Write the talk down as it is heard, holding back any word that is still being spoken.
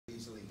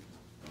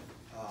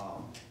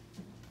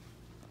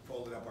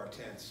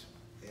tense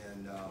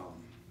and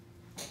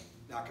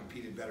not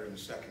competed better in the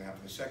second half.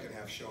 And the second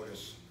half showed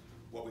us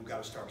what we've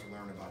got to start to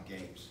learn about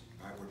games.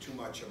 All right, we're too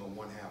much of a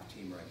one-half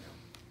team right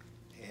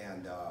now,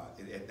 and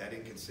that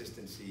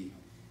inconsistency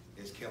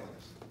is killing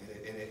us.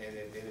 And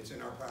it's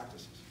in our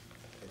practices.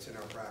 It's in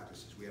our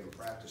practices. We have a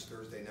practice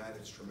Thursday night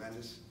that's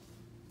tremendous.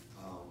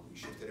 We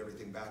shifted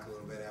everything back a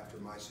little bit after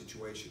my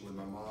situation with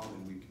my mom,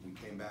 and we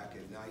came back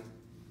at night.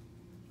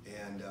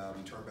 And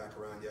we turned back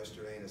around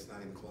yesterday, and it's not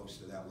even close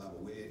to that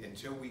level.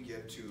 Until we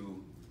get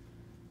to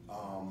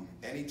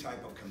any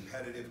type of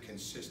competitive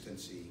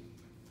consistency,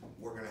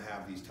 we're going to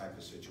have these type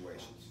of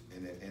situations.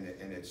 And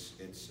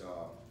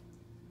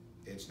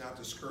it's not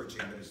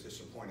discouraging, but it's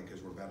disappointing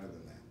because we're better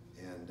than that.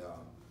 And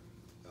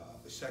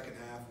the second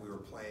half, we were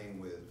playing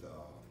with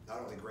not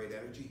only great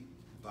energy,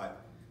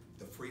 but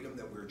the freedom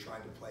that we were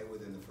trying to play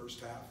with in the first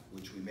half,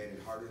 which we made it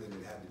harder than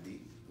it had to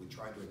be. We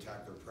tried to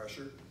attack their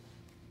pressure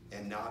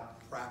and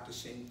not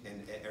practicing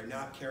or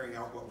not carrying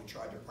out what we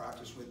tried to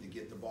practice with to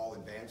get the ball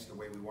advanced the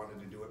way we wanted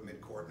to do it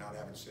midcourt, not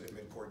have it sit at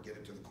midcourt, get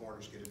it to the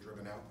corners, get it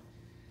driven out,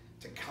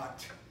 to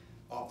cut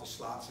off the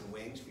slots and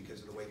wings because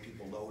of the way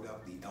people load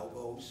up the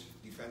elbows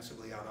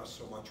defensively on us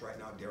so much right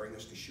now, daring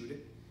us to shoot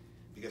it,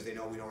 because they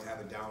know we don't have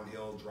a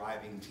downhill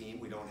driving team.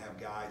 We don't have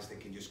guys that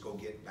can just go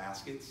get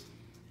baskets.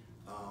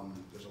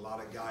 There's a lot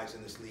of guys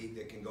in this league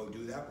that can go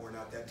do that. We're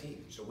not that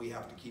team. So we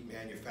have to keep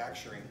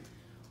manufacturing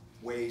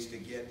ways to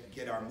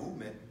get our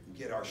movement,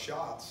 get our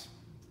shots,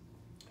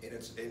 and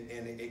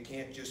it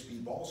can't just be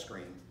ball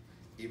screen,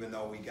 even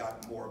though we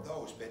got more of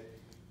those. But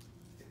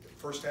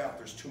first half,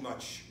 there's too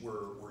much.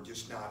 We're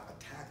just not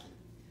attacking.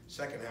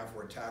 Second half,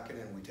 we're attacking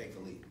and we take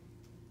the lead.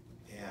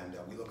 And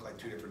we look like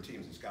two different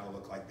teams. It's got to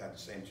look like that the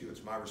same too.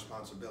 It's my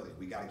responsibility.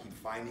 We got to keep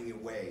finding a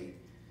way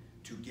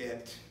to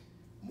get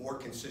more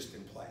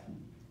consistent play.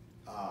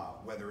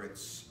 Whether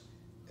it's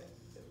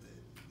the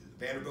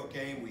Vanderbilt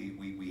game,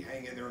 we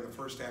hang in there in the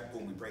first half,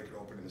 boom, we break it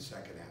open in the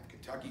second half.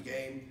 Kentucky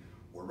game,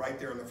 we're right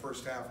there in the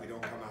first half, we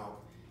don't come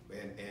out.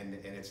 And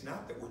it's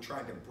not that we're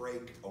trying to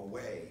break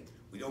away.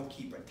 We don't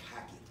keep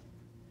attacking.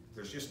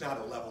 There's just not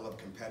a level of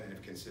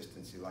competitive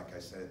consistency, like I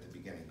said at the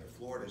beginning. But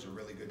Florida's a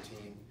really good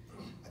team.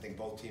 I think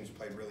both teams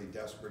played really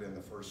desperate in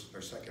the first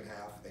or second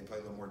half. They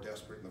played a little more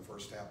desperate in the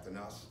first half than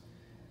us.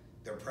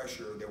 Their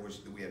pressure,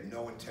 we had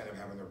no intent of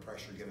having their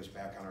pressure get us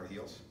back on our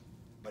heels,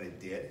 but it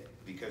did,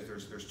 because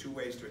there's two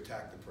ways to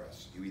attack the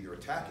press. You either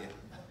attack it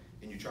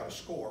and you try to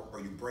score,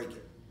 or you break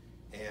it.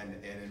 And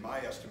in my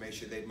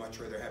estimation, they'd much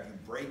rather have you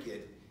break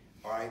it,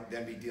 all right,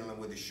 than be dealing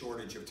with a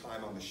shortage of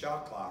time on the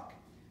shot clock,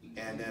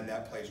 and then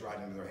that plays right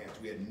into their hands.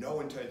 We had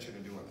no intention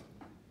of doing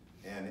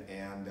it,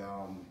 and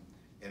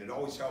it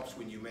always helps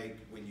when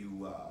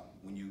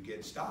you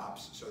get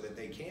stops so that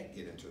they can't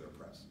get into their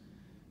press.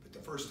 But the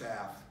first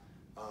half,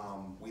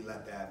 we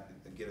let that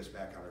get us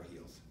back on our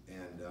heels.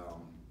 And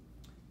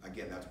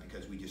again, that's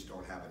because we just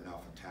don't have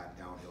enough attack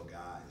downhill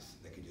guys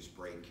that can just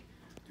break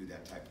through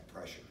that type of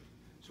pressure.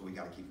 So we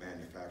got to keep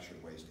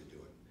manufacturing ways to do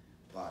it.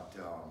 But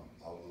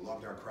I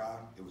loved our crowd.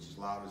 It was as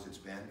loud as it's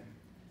been,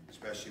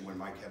 especially when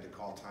Mike had to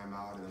call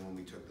timeout, and then when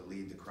we took the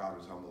lead, the crowd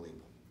was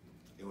unbelievable.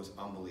 It was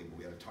unbelievable.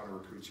 We had a ton of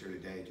recruits here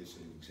today, just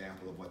an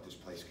example of what this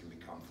place can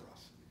become for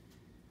us.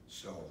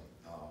 So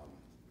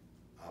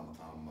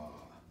I'm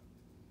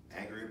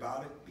angry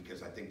about it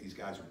because I think these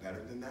guys are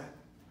better than that.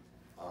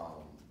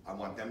 I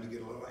want them to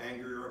get a little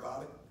angrier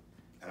about it,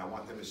 and I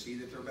want them to see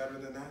that they're better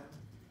than that.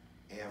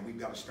 And we've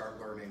got to start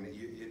learning.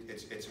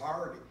 It's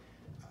hard.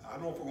 I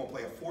don't know if we're going to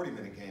play a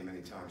 40-minute game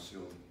anytime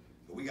soon,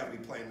 but we got to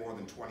be playing more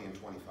than 20 and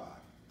 25,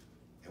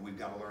 and we've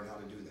got to learn how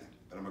to do that.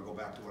 But I'm going to go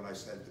back to what I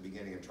said at the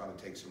beginning and try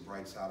to take some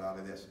bright side out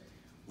of this.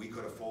 We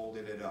could have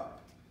folded it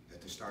up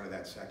at the start of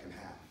that second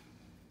half,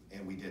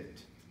 and we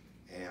didn't.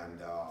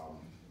 And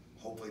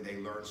hopefully they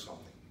learned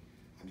something.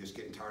 I'm just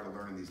getting tired of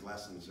learning these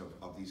lessons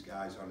of these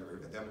guys,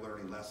 them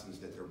learning lessons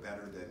that they're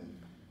better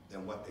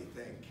than what they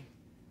think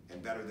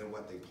and better than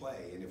what they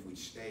play. And if we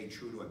stay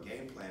true to a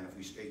game plan, if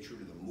we stay true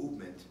to the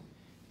movement,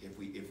 if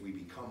we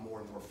become more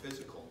and more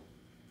physical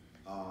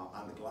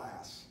on the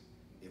glass,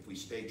 if we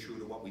stay true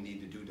to what we need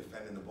to do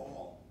defending the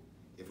ball,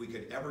 if we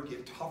could ever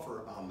get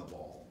tougher on the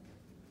ball.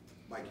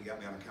 Mike, you got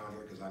me on the count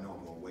here because I know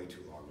I'm going way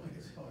too long right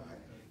here. All right?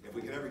 If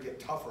we could ever get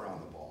tougher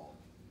on the ball,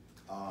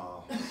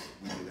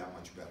 we do that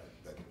much better.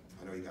 But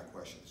I know you got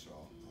questions, so.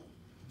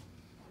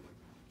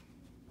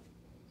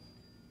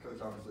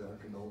 Coach, obviously our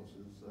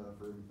condolences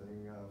for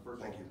everything.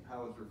 First of all,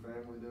 how is your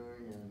family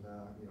doing, and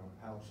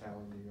how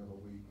challenging of a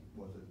week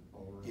was it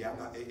already? Yeah,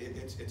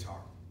 it's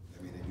hard.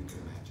 I mean, you can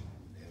imagine,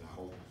 and I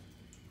hope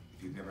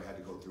if you've never had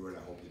to go through it,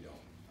 I hope you don't.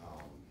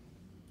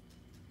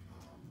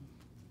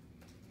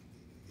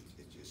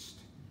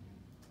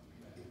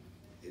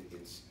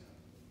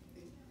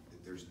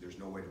 There's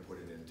no way to put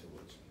it into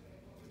words.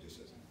 It just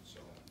isn't. So,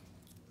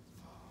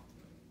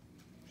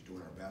 just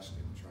doing our best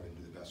and trying to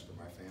do the best for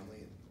my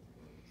family and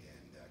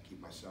keep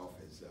myself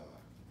as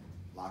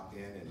locked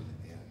in and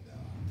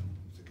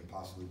as it can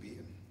possibly be,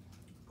 and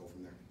go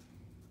from there.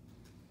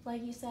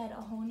 like you said,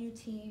 a whole new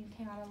team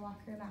came out of the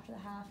locker room after the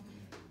half.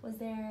 Was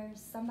there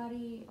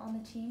somebody on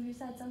the team who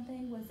said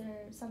something? Was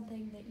there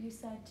something that you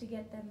said to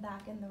get them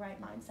back in the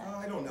right mindset?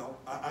 I don't know.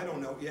 I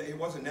don't know. Yeah, it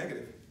wasn't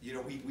negative. You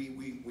know,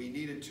 we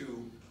needed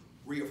to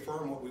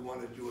reaffirm what we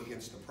wanted to do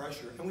against the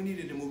pressure, and we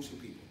needed to move some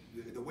people.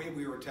 The way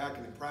we were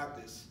attacking in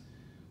practice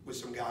with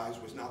some guys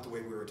was not the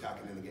way we were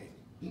attacking in the game.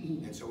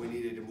 And so we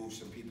needed to move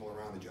some people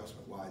around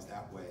adjustment-wise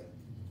that way.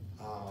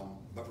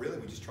 But really,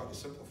 we just tried to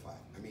simplify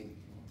it. I mean,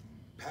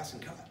 pass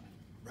and cut,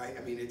 right?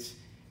 I mean,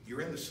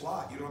 you're in the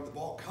slot. You don't have the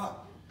ball,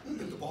 cut.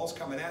 If the ball's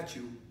coming at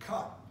you,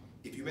 cut.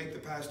 If you make the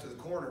pass to the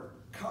corner,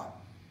 cut,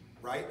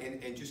 right?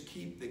 And just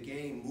keep the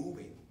game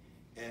moving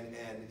and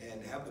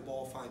have the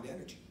ball find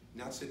energy,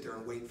 not sit there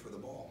and wait for the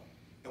ball.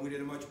 And we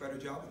did a much better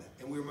job of that.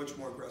 And we were much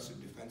more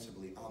aggressive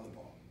defensively on the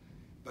ball.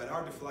 But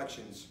our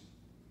deflections,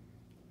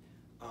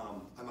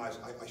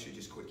 I should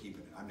just quit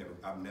keeping it.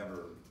 I've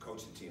never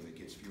coached a team that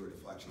gets fewer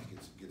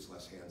deflections, gets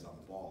less hands on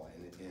the ball.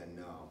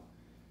 And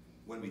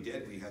when we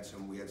did, we had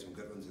some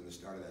good ones in the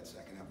start of that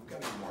second half. We've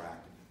got to be more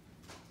active.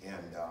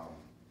 And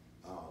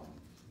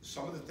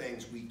some of the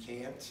things we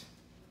can't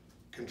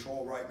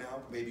control right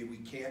now, maybe we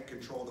can't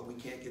control that we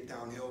can't get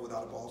downhill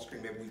without a ball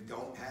screen. Maybe we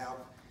don't have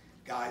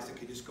guys that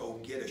can just go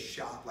get a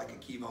shot like a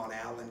Kevon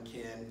Allen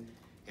can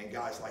and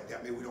guys like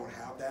that. Maybe we don't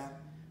have that,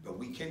 but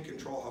we can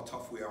control how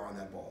tough we are on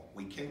that ball.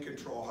 We can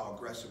control how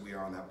aggressive we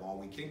are on that ball.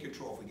 We can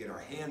control if we get our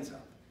hands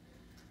up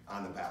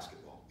on the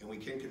basketball. And we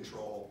can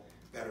control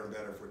better and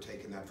better if we're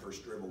taking that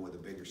first dribble with a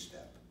bigger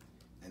step.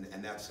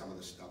 And that's some of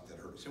the stuff that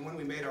hurt us. And when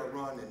we made our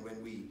run and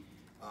when we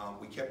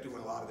kept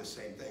doing a lot of the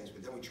same things,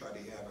 but then we tried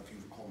to have a few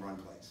home run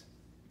plays.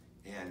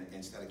 And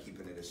instead of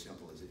keeping it as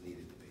simple as it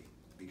needed to be.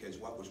 Because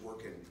what was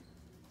working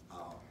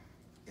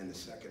in the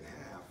second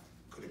half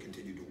could have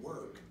continued to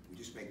work. We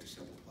just make the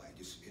simple play,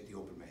 just hit the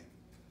open man.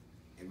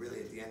 And really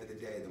at the end of the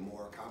day, the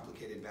more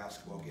complicated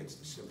basketball gets,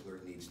 the simpler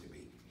it needs to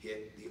be.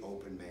 Hit the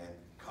open man,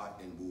 cut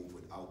and move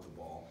without the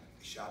ball.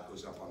 The shot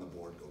goes up on the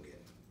board, go get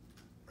it,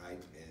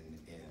 right? And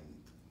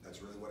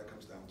that's really what it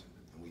comes down to.